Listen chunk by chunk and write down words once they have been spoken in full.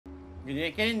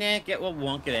Get in there, get what we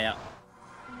want, get out.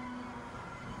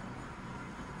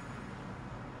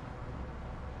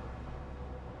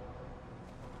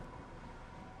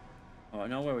 Oh, I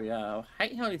know where we are. I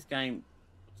hate how this game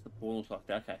puts the portals like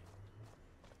that. Okay.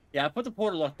 Yeah, I put the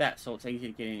portal like that so it's easy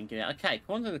to get in and get out. Okay,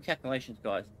 according to the calculations,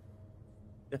 guys,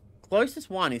 the closest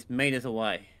one is meters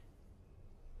away.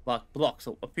 Like blocks,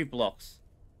 a few blocks.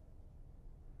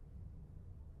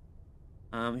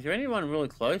 Is there anyone really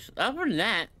close? Other than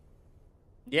that,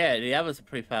 yeah, the others are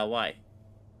pretty far away.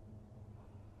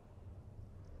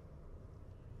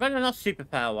 But they're not super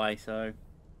far away, so...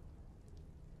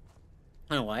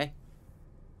 Anyway,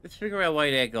 let's figure our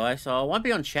way there, guys. So I won't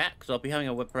be on chat, because I'll be having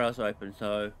a web browser open,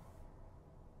 so...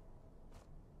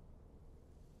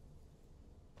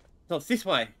 So it's this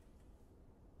way.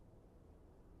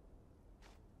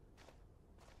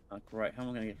 Oh, great. How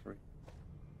am I going to get through?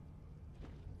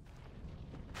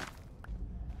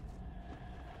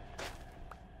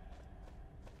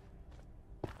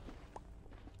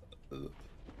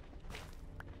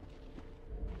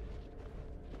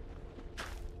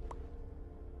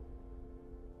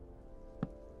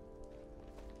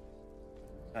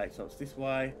 Okay, so it's this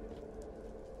way.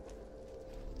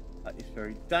 That is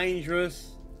very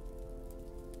dangerous.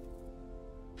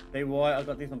 See why I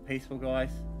got this on peaceful,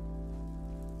 guys.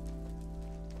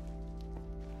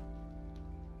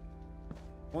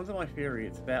 What's my theory?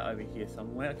 It's about over here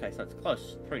somewhere. Okay, so it's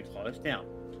close, pretty close. Now,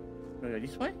 gonna go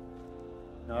this way?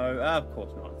 No, of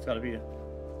course not. It's got to be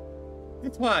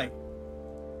this way.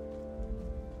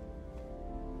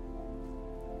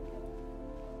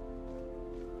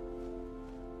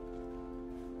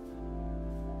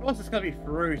 Of course, it's got to be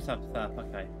through some stuff.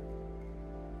 Okay.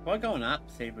 By going up,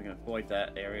 see if we can avoid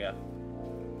that area.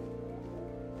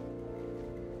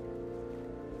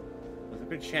 There's a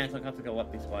good chance I'll have to go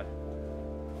up this way.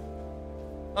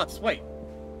 Oh, sweet.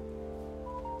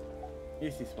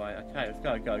 Here's this way. Okay, let's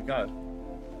go, go, go.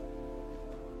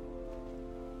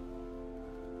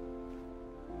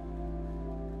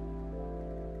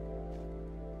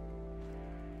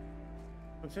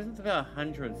 It says it's about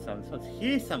 100 something, so it's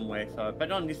here somewhere, so, but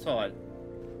not on this side.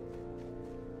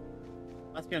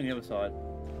 Must be on the other side.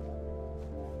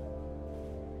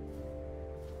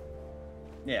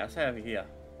 Yeah, I'll say over here.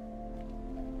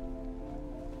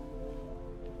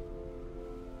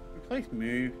 Please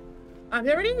move. Ah,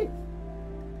 there it is!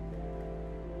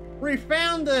 We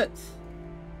found it!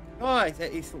 Guys,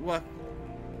 it is like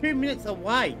 2 minutes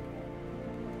away.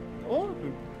 Oh,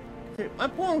 my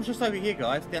portal's just over here,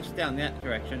 guys. Just down that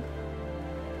direction.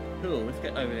 Cool, let's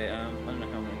get over there. I don't know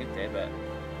how I'm gonna get there, but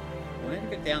we'll need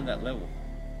to get down that level.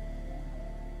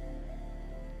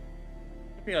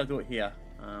 I'll be able to do it here,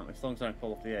 as long as I don't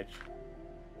fall off the edge.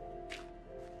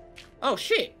 Oh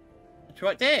shit! It's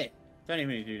right there. Don't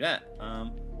even need to do that. I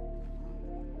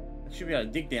should be able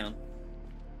to dig down.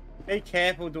 Be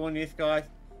careful doing this, guys.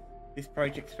 This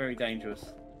project's very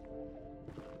dangerous.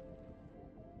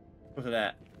 Because of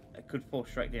that. It could fall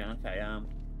straight down. Okay,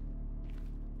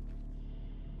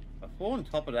 if I fall on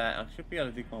top of that, I should be able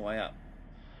to dig my way up.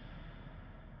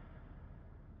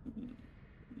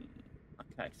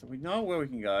 Okay, so we know where we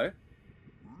can go.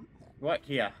 Right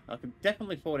here. I could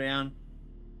definitely fall down.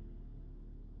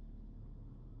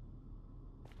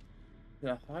 Did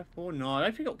I high fall? No, I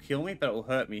don't think it'll kill me, but it will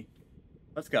hurt me.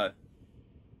 Let's go.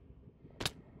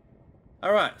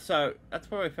 Alright, so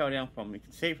that's where we fell down from. You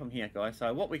can see from here, guys.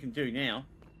 So what we can do now,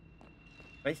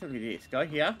 basically this. Go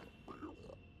here.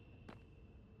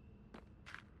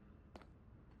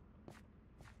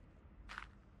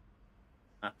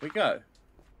 Up we go.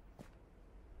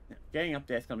 Now, getting up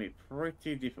there is going to be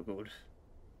pretty difficult.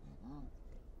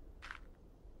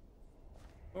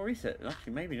 Or is it?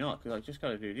 Actually, maybe not, because I just got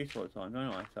to do this all the time,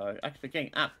 don't I? So, actually,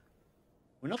 getting up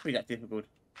will not be that difficult.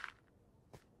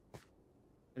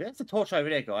 But there's the torch over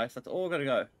there, guys. That's all got to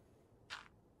go.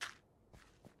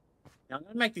 Now, I'm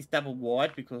going to make this double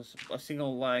wide, because a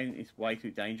single lane is way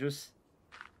too dangerous.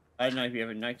 I don't know if you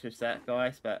ever noticed that,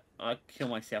 guys, but I kill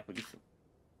myself with this.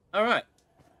 Alright.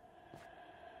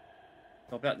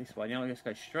 So, about this way. Now, we just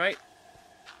go straight.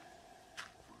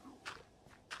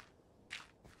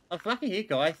 I was lucky here,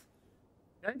 guys.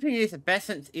 The only thing is, the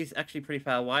basement is actually pretty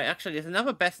far away. Actually, there's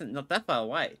another basement not that far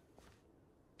away.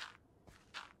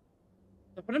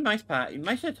 So for the most part,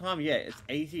 most of the time, yeah, it's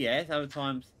easy as. Other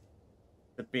times,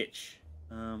 the bitch.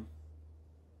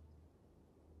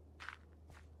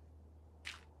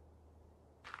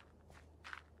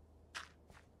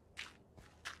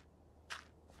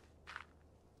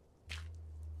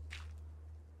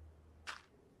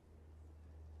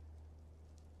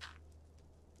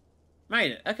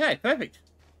 Made it. Okay, perfect.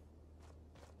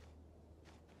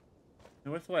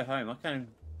 Now, where's the way home? I can't...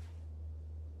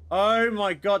 Oh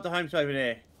my god, the home's over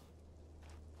there.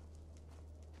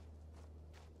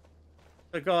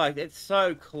 So guys, it's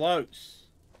so close.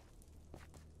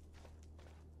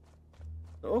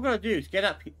 So all I've got to do is get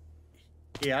up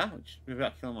here, which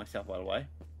without killing myself, by the way.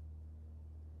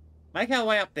 Make our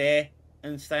way up there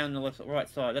and stay on the left, right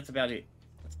side. That's about it.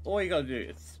 That's all you got to do.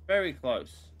 It's very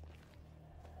close.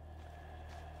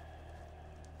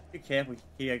 Be careful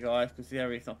here, guys, because the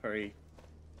area is not very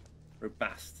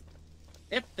robust.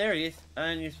 Yep, there it is.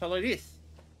 And just follow this.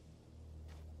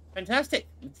 Fantastic.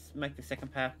 Let's make the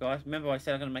second path, guys. Remember I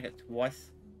said I'm going to make it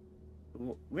twice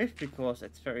width because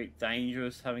it's very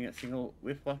dangerous having a single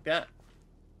width like that.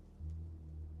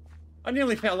 I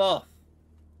nearly fell off.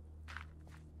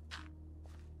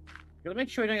 You gotta make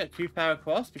sure you don't get too far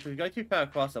across, because if you go too far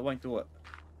across, I won't do it.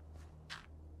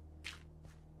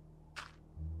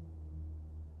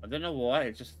 I don't know why,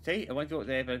 it's just, see, I won't do it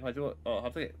there, but if I do it, oh, I'll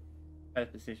have to get better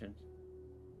positions.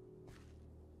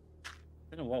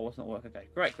 I don't know why it wasn't working. Okay,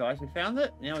 great guys, we found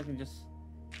it. Now we can just...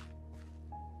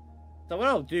 So what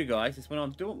I'll do, guys, is when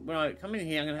I come in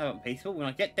here, I'm gonna have it peaceful. When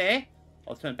I get there,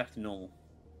 I'll turn it back to normal.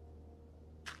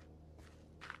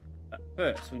 But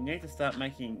first, we need to start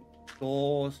making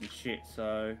doors and shit,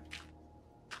 so...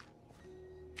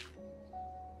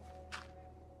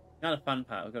 Now the fun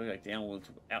part, we've got to go downwards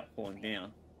without falling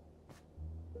down.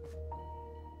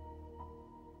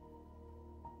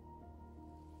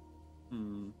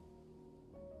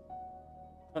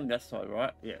 On that side,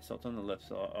 right? Yeah, so it's on the left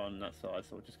side, on that side,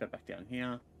 so we'll just go back down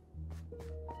here.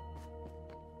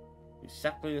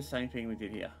 Exactly the same thing we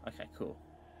did here. Okay, cool.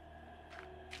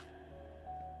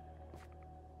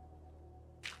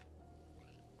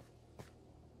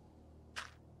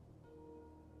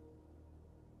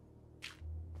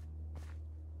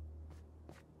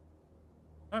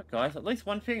 Alright guys, at least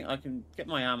one thing, I can get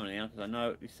my armor now, because I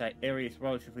know this area is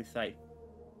relatively safe.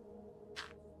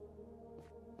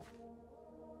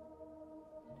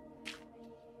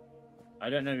 I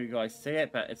don't know if you guys see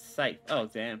it, but it's safe. Oh,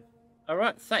 damn.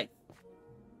 Alright, safe.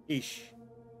 Ish.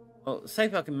 Well,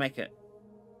 safe I can make it.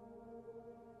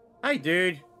 Hey,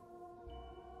 dude.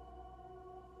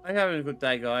 I'm having a good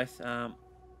day, guys.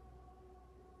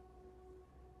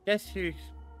 Guess who's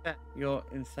back? You're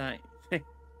insane.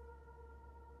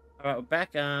 Alright, we're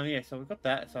back. Yeah, so we've got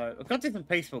that. So, I've got this in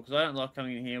peaceful, because I don't like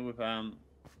coming in here with, on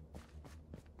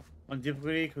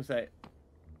difficulty, because they,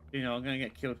 you know, I'm going to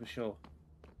get killed for sure.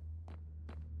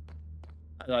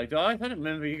 Hello guys, I don't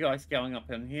remember you guys going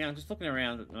up in here. I'm just looking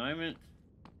around at the moment.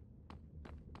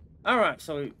 Alright,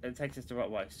 so it takes us the right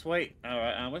way. Sweet.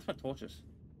 Alright, where's my torches?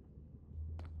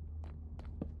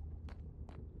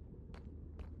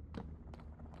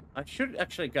 I should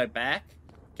actually go back,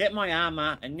 get my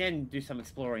armor, and then do some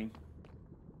exploring.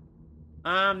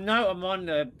 No, I'm on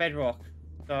the bedrock.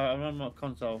 So I'm on my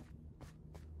console.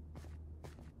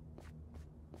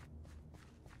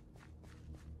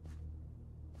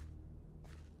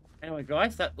 Anyway,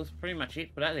 guys, that was pretty much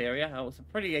it for that area. It was a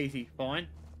pretty easy find.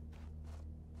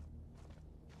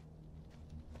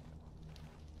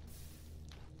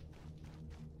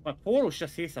 My portal's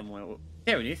just here somewhere.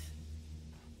 There it is.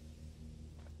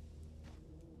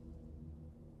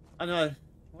 I know.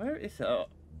 Where is it? Oh,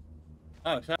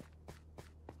 so...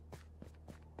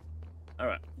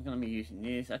 Alright, I'm going to be using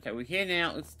this. Okay, we're here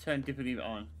now. Let's turn difficulty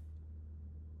on.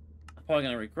 I'm probably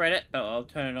going to regret it, but I'll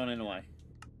turn it on anyway.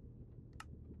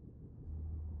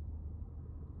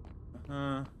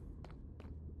 Oh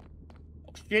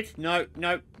shit, no.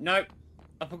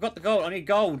 I forgot the gold, I need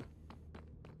gold.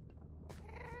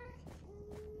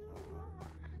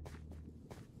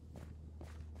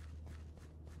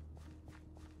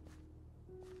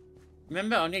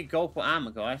 Remember, I need gold for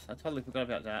armor, guys. I totally forgot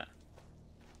about that.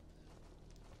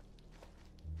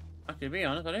 Actually, to be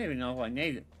honest, I don't even know if I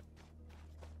need it.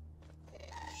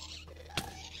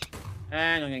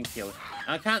 And I'm getting killed.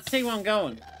 I can't see where I'm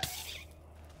going.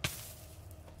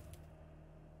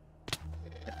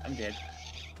 I'm dead.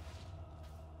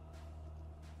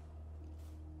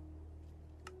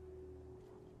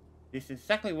 This is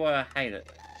exactly why I hate it.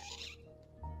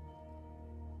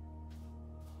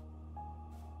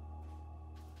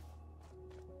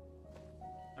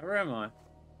 Where am I?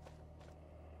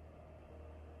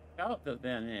 Go up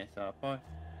down there, so I'll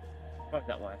probably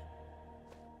that way.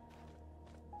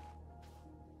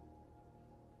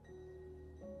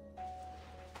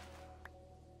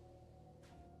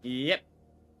 Yep.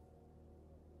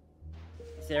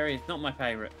 This area is not my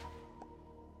favourite.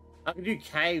 I can do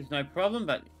caves, no problem,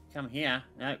 but come here,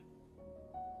 nope.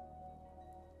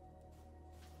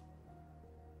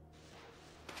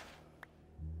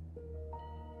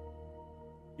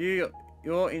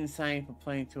 You're insane for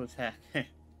planning to attack.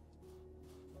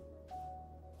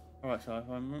 Alright, so if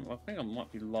I remember, I think I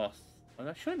might be lost. Well,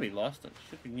 I shouldn't be lost, it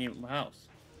should be near my house.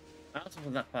 My house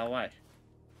isn't that far away.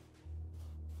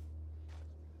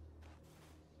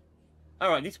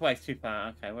 Alright, this way's too far.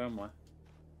 Okay, where am I?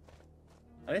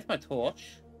 Oh, there's my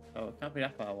torch. Oh, it can't be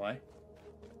that far away.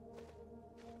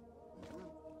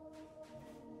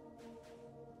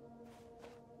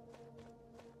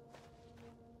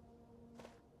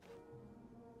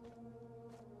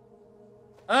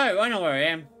 Oh, I know where I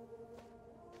am.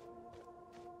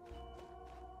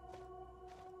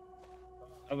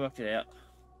 I worked it out.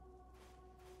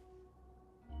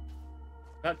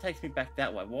 That takes me back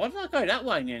that way. Why did I go that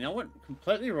way then? I went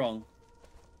completely wrong.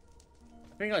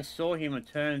 I think I saw him and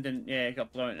turned and yeah, it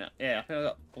got blown up. Yeah, I think I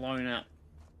got blown up.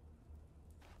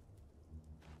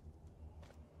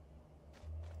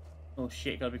 Oh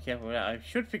shit, gotta be careful with that. I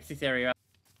should fix this area up.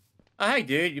 Oh hey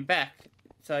dude, you're back.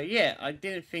 So yeah, I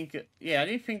didn't think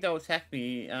they'll attack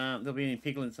me. There'll be any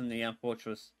piglins in the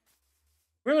fortress.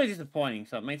 Really disappointing,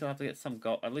 so it means I'll have to get some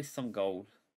gold, at least some gold.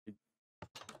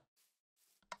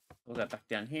 We'll go back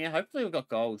down here. Hopefully we've got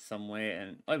gold somewhere,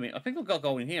 and I think we've got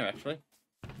gold in here actually.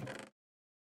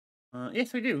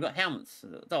 Yes, we do. We've got helmets.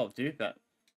 That'll do, but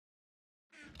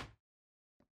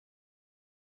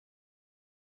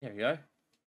there we go.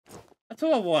 That's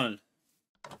all I wanted.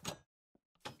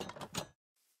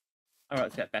 Alright,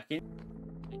 let's get back in.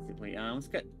 Basically, let's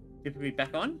get difficulty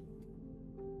back on.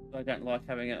 I don't like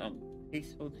having it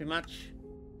peaceful too much.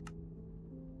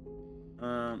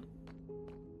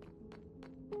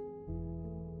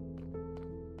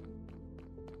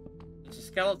 There's a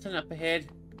skeleton up ahead.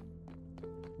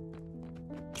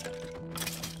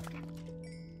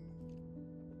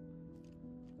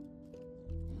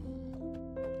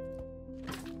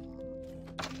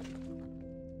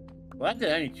 Well, that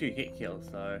did only 2 hit kills,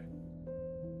 so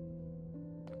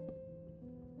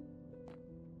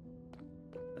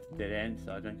that's a dead end,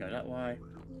 so I don't go that way.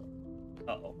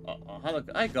 Hello,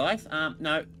 hey guys.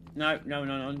 No,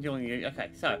 I'm doing you. Okay,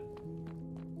 so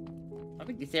I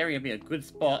think this area would be a good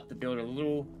spot to build a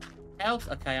little house.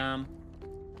 Okay,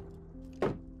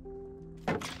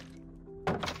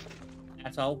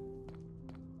 asshole.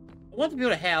 I want to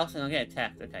build a house and I'll get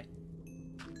attacked. Okay.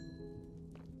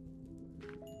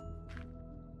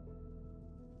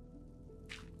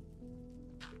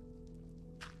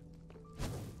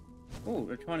 Oh,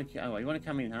 they're trying to. Oh, you want to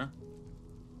come in, huh?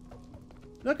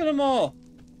 Look at them all!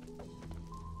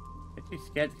 They're too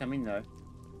scared to come in, though.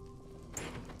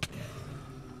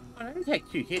 I only take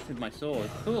 2 hits with my sword.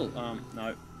 Cool.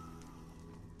 No.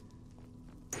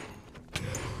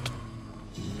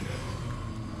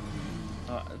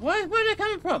 Where are they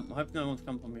coming from? I hope no one's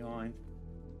come from behind.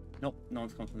 Nope, no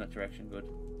one's come from that direction. Good.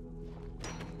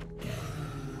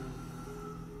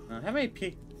 How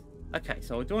many Okay,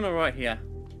 so we're doing alright here.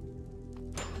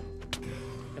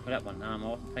 Except for that one. I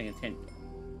wasn't paying attention.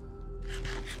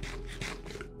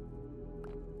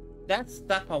 That's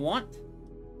stuff I want.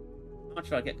 How much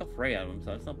did I get? Got 3 of them,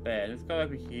 so it's not bad. Let's go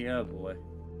over here, oh boy.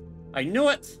 I knew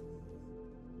it!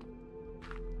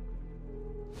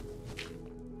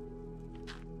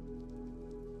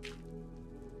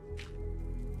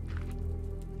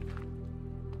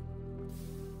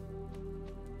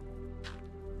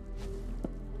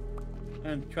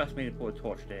 And trust me to put a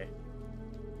torch there.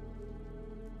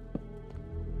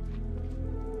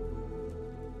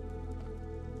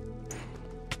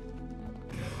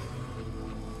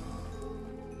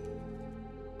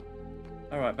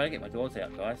 Alright, better get my doors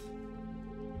out, guys.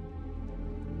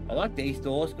 I like these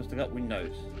doors because they got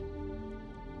windows.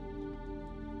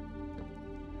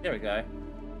 There we go.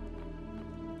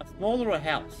 A small little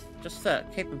house. Just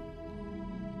keep them.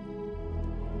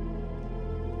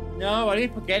 No, I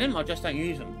didn't forget them, I just don't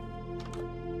use them.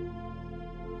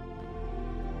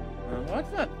 Why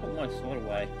did I put my sword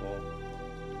away for?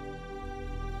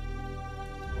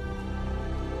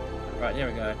 Right, there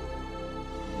we go.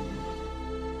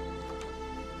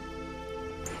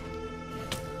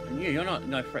 And you're not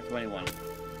no threat to anyone.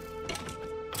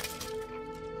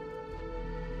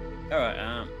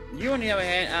 Alright, you on the other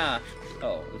hand,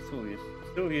 oh, it's still use.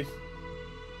 Still use.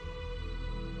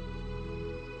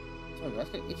 Oh,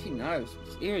 that's got itchy nose.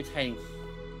 It's irritating.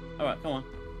 Alright, come on.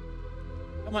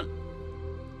 Come on.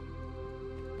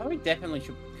 Probably definitely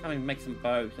should come and make some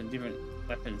bows and different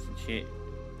weapons and shit.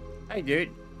 Hey, dude.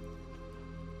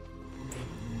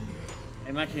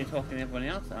 Imagine you're talking to everyone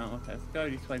else. Oh, okay. Let's go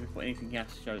this way before anything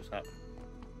else shows up.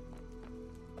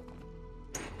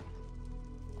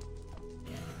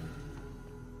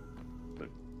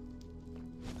 Good.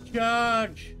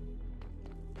 Charge!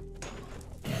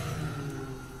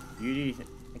 Beauty. It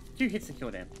takes 2 hits to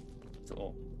kill them. That's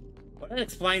all. Well, that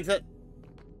explains it.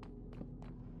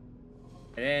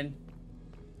 And then...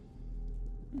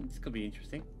 this could be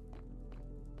interesting.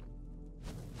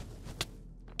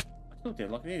 I stood there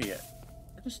like an idiot.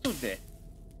 I just stood there.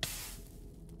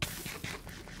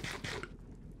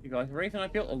 You guys, the reason I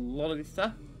built a lot of this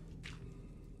stuff...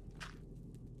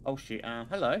 oh shit,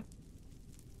 hello.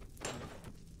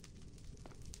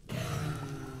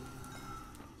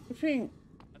 Between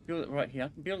I build it right here, I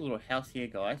can build a little house here,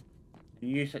 guys, and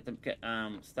use it to get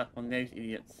stuff on those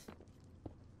idiots.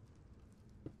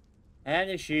 And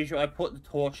as usual, I put the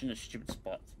torch in the stupid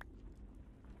spot.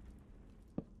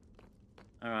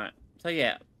 Alright, so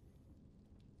yeah.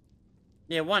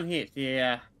 Yeah, 1 hit,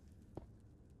 yeah.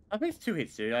 I think it's 2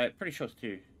 hits, dude. I'm pretty sure it's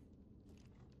 2.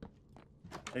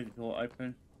 Leave the door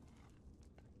open.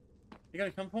 You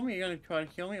gonna come for me? You gonna try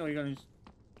to kill me, or you gonna just...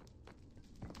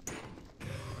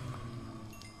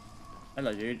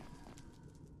 hello, dude.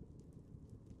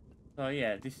 So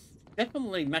yeah, this is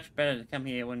definitely much better to come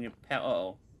here when you're power.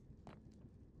 Uh-oh.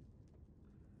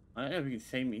 I don't know if you can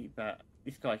see me, but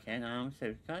this guy can.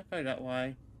 So can't go that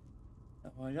way.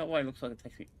 That way looks like it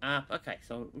takes me up. Okay,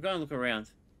 so we're going to look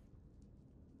around.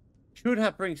 Should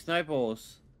have bring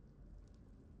snowballs.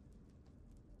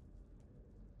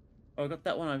 Oh, we got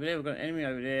that one over there. We've got an enemy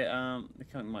over there. They're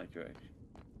coming my direction.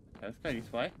 Okay, let's go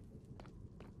this way.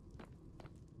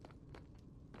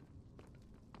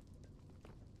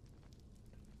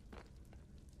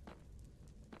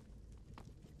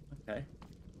 Okay.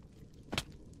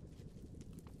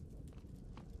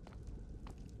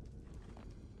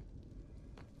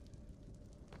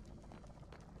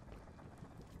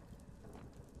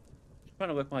 Just trying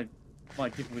to work my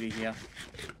difficulty here.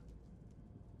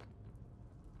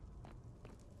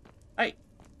 Hey!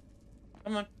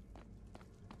 Come on.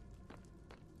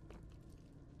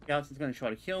 Galaxy's gonna try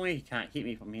to kill me. He can't hit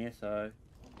me from here, so...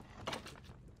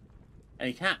 and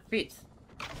he can't fit.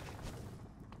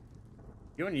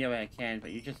 You're in the other way I can,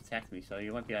 but you just attacked me, so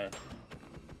you won't be able to...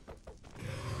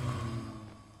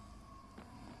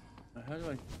 how do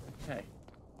I... okay.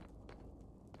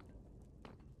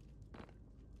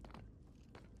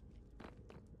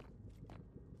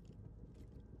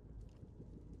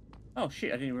 Oh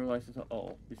shit, I didn't realize this.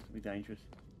 Oh, this could be dangerous.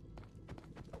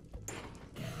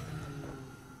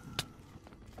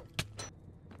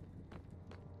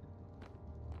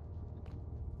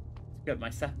 Let's get my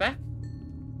stuff back.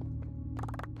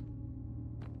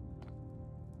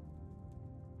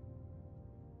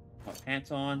 My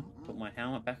pants on, put my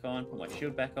helmet back on, put my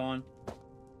shield back on.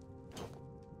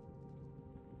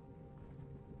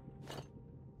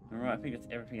 Alright, I think that's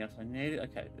everything else I needed.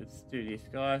 Okay, let's do this,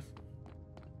 guys.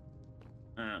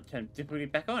 Turn difficulty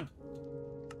back on.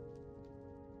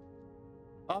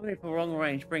 Army for long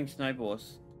range brings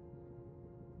snowballs.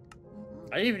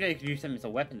 I didn't even know you could use them as a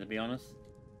weapon, to be honest.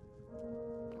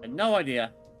 I had no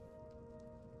idea.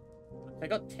 I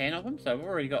got 10 of them, so we've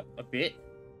already got a bit.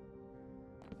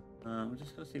 We're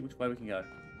just gonna see which way we can go.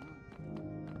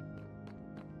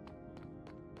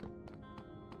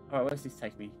 Alright, where's this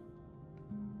take me?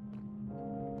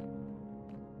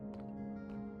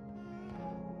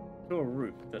 To a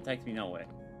roof that takes me nowhere.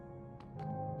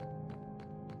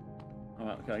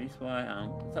 Alright, we'll go this way.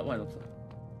 What's that way looks like?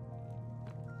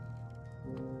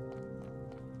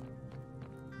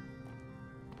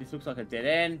 This looks like a dead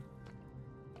end.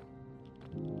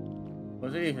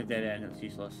 Well, it is a dead end, it's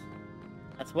useless.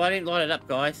 That's why I didn't light it up,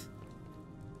 guys.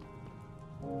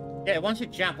 Yeah, once you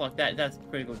jump like that, that's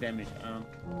critical damage.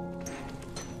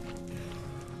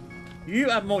 You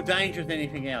are more dangerous than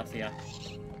anything else here.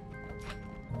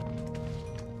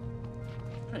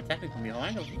 Attack me from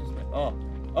behind? Oh!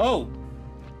 Oh!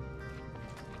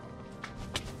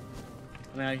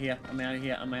 I'm out of here. I'm out of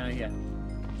here. I'm out of here.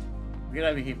 Get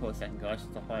over here for a second, guys.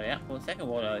 Stop hide out for a second.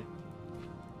 What?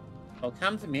 Oh,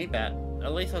 come to me, but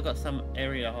at least I've got some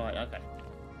area to hide. Okay.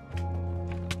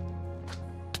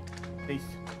 Peace.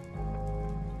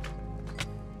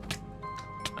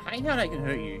 I hate how they can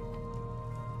hurt you.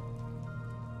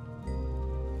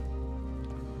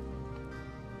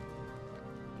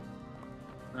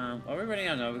 Are we running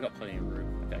out? No, we've got plenty of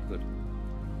room. Okay, good.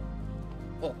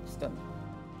 Oh, stun.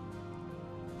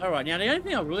 Alright, now the only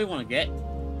thing I really want to get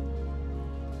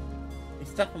is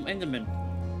stuff from Enderman.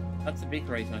 That's the big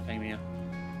reason I came here.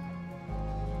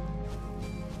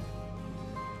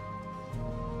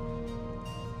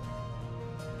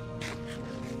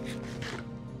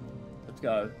 Let's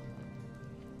go.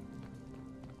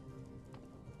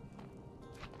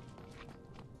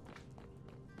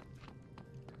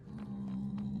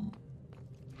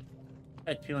 I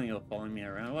had a feeling you were following me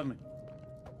around, wasn't it?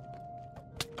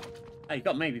 Oh, you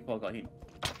got me before I got him.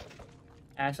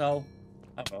 Asshole.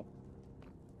 Oh well.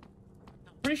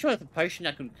 I'm pretty sure it's a potion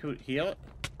that could heal it.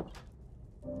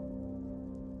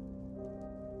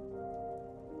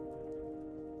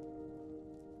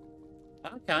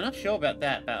 Okay, I'm not sure about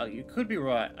that, but you could be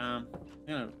right.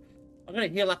 You know, I'm gonna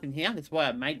heal up in here. That's why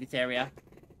I made this area.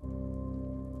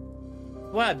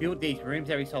 That's why I build these rooms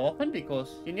every so often, because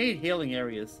you need healing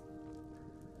areas.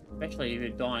 Especially if you're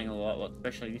dying a lot,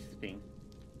 especially this thing.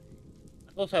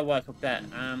 That's also why I took that.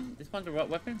 This one's the right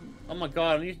weapon? Oh my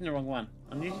god, I'm using the wrong one.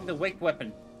 I'm using the weak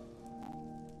weapon.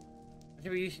 I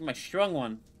should be using my strong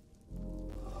one.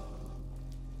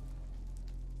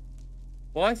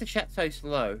 Why is the chat so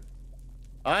slow?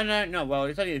 I don't know. Well,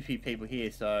 there's only a few people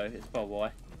here, so it's probably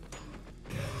why.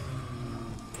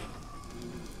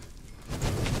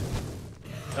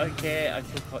 Don't care, I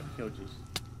still got killed you.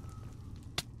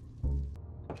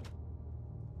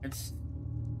 It's...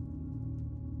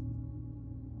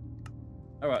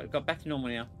 Alright, got back to normal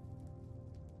now.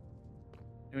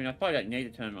 I mean, I probably don't need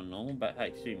to turn it on normal, but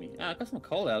hey, sue me. Ah, I got some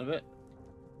coal out of it.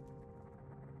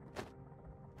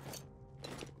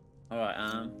 Alright,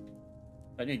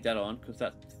 I need that on, because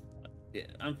that's... Yeah,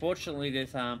 unfortunately,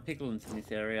 there's, piglins in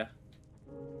this area.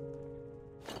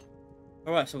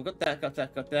 Alright, so we've got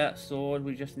that, sword.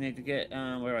 We just need to get,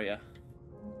 where are you?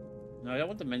 No, I don't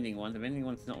want the mending one. The mending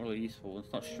one's not really useful.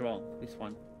 It's not strong. This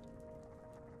one.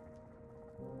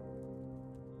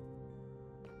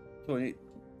 So we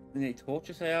need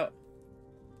torches out.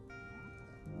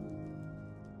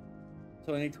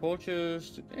 So we need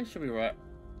torches. It should be right.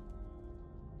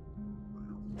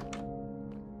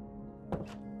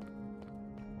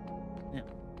 Yeah.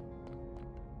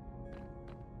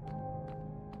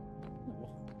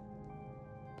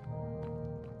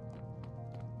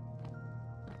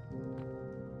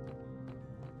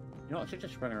 You know, I should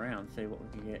just run around and see what we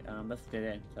can get. That's dead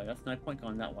end, so that's no point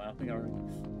going that way. I think I already...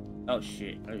 Oh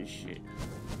shit, oh shit.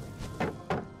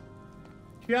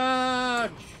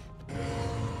 Charge!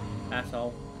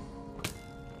 Asshole.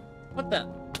 What the?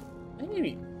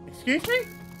 Hey, excuse me?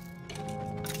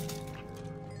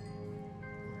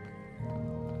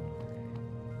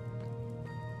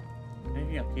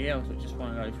 Anything up here? Or is it just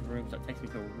one of those rooms that takes me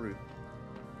to a roof?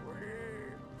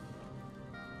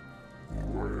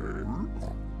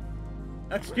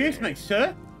 Excuse me,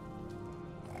 sir?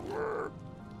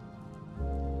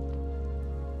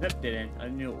 That's dead end. I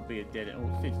knew it would be a dead end.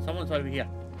 Oh, shit, someone's over here.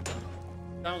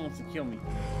 Someone wants to kill me.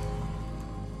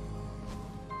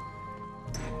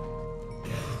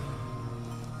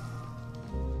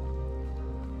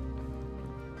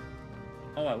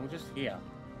 Alright, we're just here.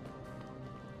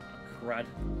 Crud.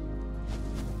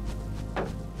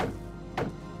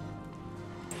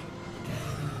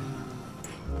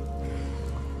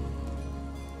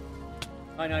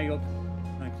 I know you're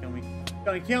gonna kill me.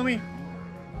 Gonna kill me!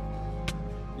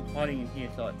 I'm hiding in here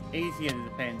so it's easier to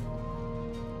defend.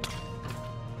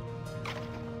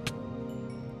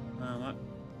 What?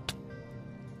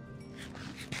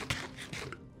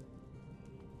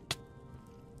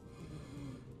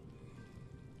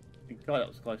 God, that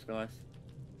was close, guys.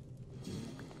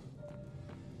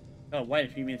 Gotta wait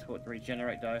a few minutes for it to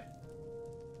regenerate, though.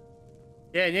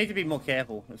 Yeah, I need to be more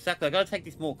careful. Exactly, I gotta take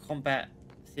this more combat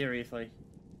seriously.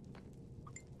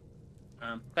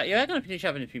 But yeah, I'm going to finish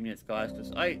up in a few minutes, guys,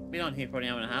 because I've been on here for an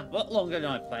hour and a half. A lot longer than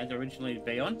I planned originally to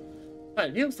be on.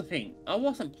 But here's the thing. I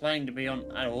wasn't planning to be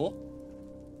on at all.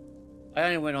 I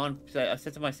only went on, so I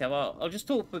said to myself, I'll just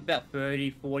talk for about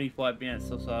 30, 45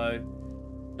 minutes or so.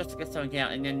 Just to get something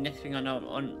out, and then next thing I know, I'm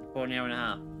on for an hour and a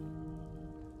half.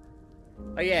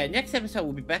 Oh yeah, next episode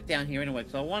we'll be back down here anyway,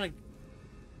 because I want to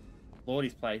explore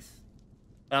this place.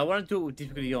 But I want to do it with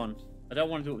difficulty on. I don't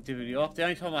want to do it with difficulty off. The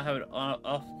only time I have it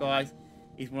off, guys,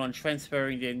 is when I'm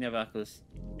transferring to Nether, because,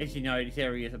 as you know, this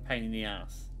area is a pain in the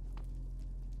ass.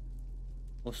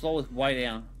 We'll slow us way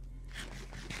down.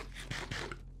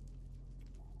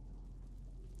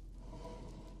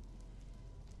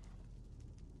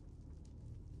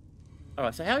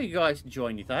 Alright, so how are you guys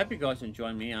enjoying this? I hope you guys are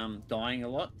enjoying me dying a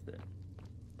lot.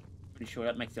 Pretty sure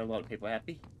that makes a lot of people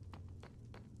happy.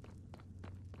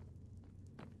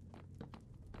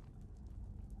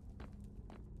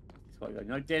 This way we go.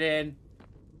 No dead end.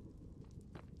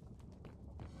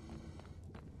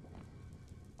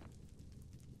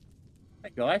 Hey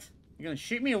guys, you gonna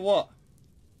shoot me or what?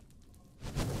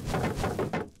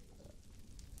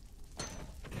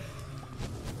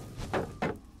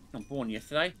 I'm born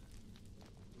yesterday.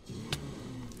 You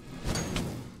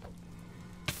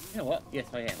know what? Yes,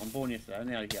 I am. I'm born yesterday. I'm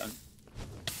now to get on.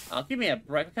 Oh, give me a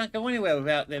break. I can't go anywhere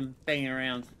without them banging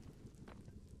around.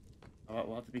 Alright,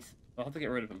 we'll have to be I'll have to get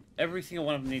rid of them. Every single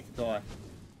one of them needs to die.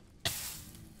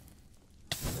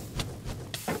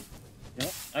 You know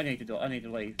what? I need to die. I need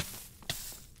to leave.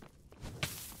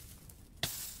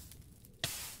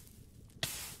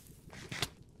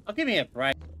 Oh, give me a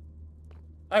break.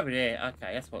 Over there.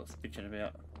 Okay, that's what it's bitching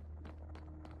about.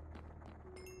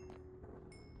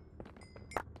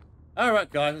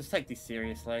 Alright guys, let's take this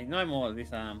seriously. No more of this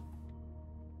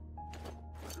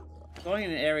going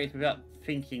in areas without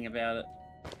thinking about it.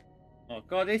 Oh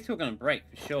god, they're still gonna break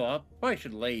for sure. I probably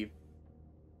should leave.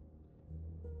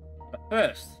 But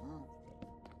first,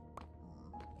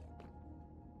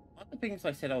 one of the things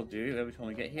I said I'll do every time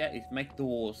we get here is make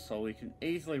doors so we can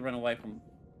easily run away from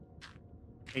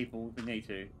people if we need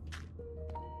to.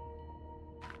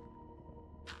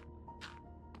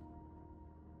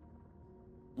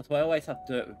 That's why I always have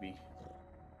dirt with me.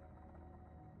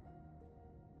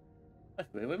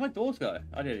 That's weird. Where'd my doors go?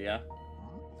 Oh, there they are.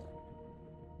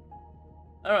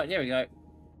 Alright, there we go.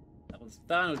 That one's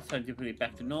done. We'll turn difficulty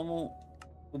back to normal.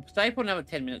 We'll stay for another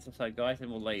 10 minutes or so, guys,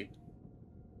 and we'll leave.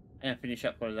 And finish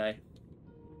up for today.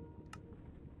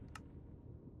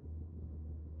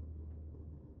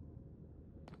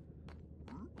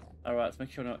 Alright, let's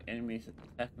make sure no enemies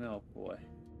attack me. Oh, boy.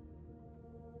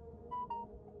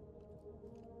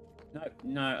 No,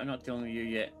 no, I'm not dealing with you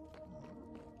yet.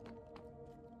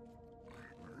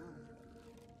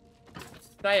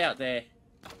 Stay out there.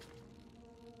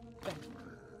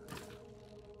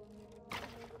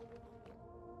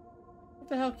 What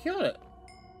the hell killed it?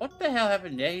 What the hell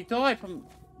happened there? He died from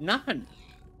nothing.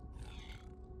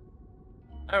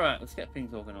 Alright, let's get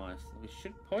things organised. We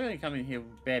should probably only come in here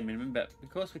with bare minimum, but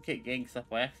because we keep getting stuff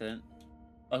by accident,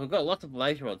 like we've got lots of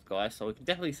laser rods, guys, so we can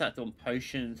definitely start doing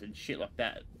potions and shit like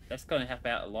that. That's going to help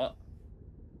out a lot.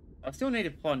 I still need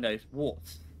to find those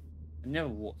warts. Never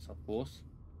warts, of course.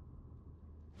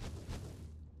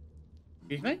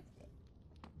 Excuse me?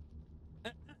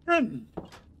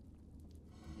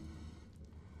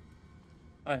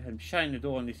 I am shutting the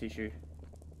door on this issue.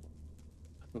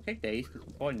 We'll keep these because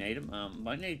we probably need them.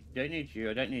 Don't need you.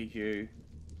 I don't need you.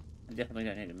 I definitely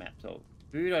don't need a map. So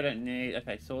food I don't need.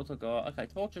 Okay, swords I got. Okay,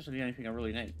 torches are the only thing I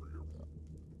really need.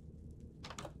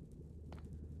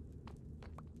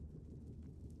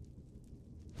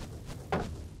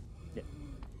 Yep,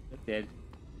 they're dead.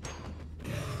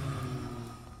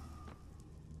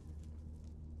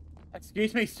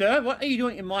 Excuse me, sir. What are you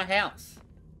doing in my house?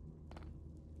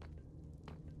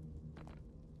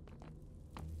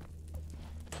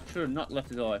 Should have not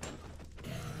left it open.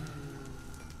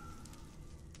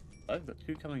 I've got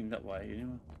two coming that way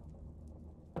anyway.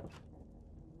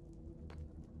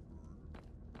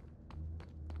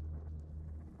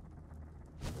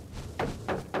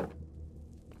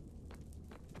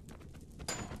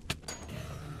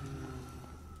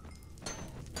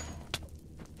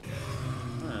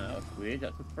 That was weird.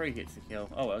 That took 3 hits to kill.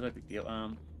 Oh well, no big deal.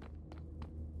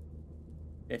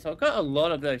 Yeah, so I've got a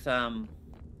lot of those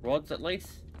rods at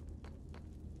least.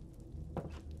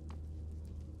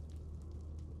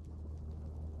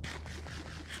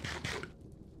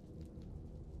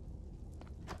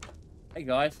 Hey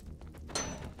guys.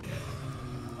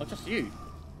 Oh, just you.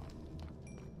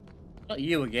 Not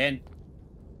you again.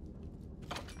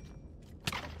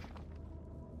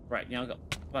 Right, now I've got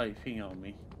a bloody thing on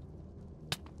me.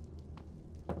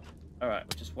 Alright,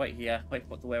 we'll just wait here. Wait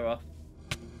for it to wear off.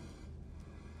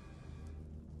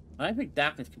 I don't think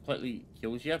darkness completely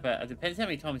kills you, but it depends how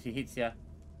many times he hits you.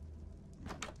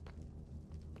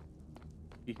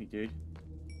 Excuse me, dude.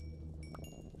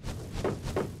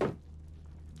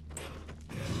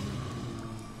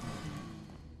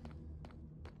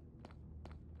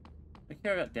 I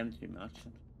care about them too much.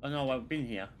 Oh no, I've been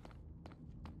here.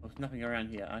 There's nothing around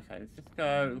here. Okay, let's just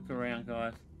go look around,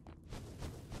 guys.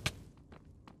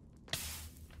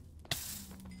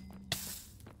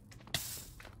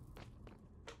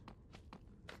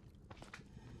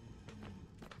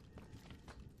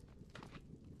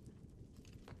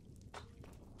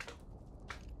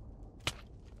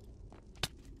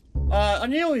 I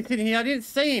knew he was in here. I didn't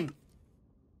see him.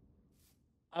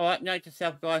 Alright, note to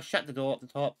self, guys. Shut the door at the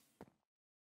top.